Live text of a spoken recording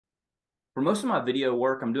For most of my video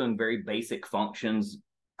work, I'm doing very basic functions,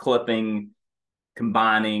 clipping,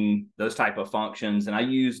 combining, those type of functions. And I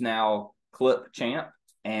use now Clipchamp,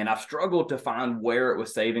 and I've struggled to find where it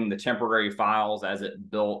was saving the temporary files as it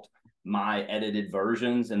built my edited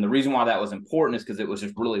versions. And the reason why that was important is because it was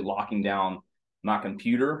just really locking down my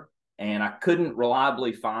computer, and I couldn't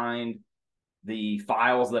reliably find the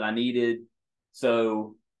files that I needed.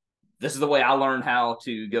 So this is the way I learned how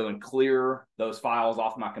to go and clear those files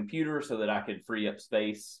off my computer so that I could free up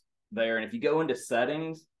space there. And if you go into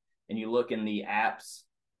settings and you look in the apps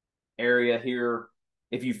area here,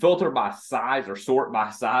 if you filter by size or sort by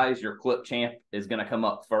size, your Clipchamp is going to come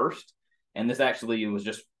up first. And this actually was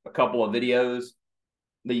just a couple of videos,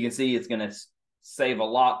 but you can see it's going to save a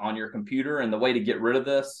lot on your computer. And the way to get rid of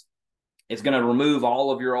this is going to remove all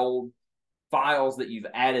of your old files that you've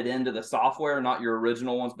added into the software, not your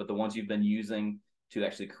original ones, but the ones you've been using to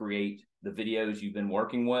actually create the videos you've been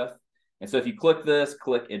working with. And so if you click this,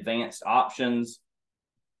 click advanced options,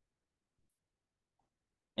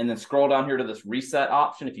 and then scroll down here to this reset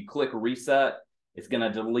option. If you click reset, it's going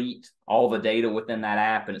to delete all the data within that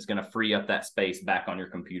app, and it's going to free up that space back on your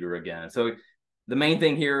computer again. So the main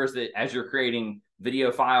thing here is that as you're creating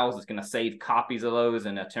video files, it's going to save copies of those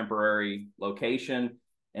in a temporary location.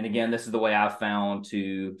 And again, this is the way I've found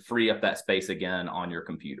to free up that space again on your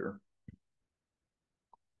computer.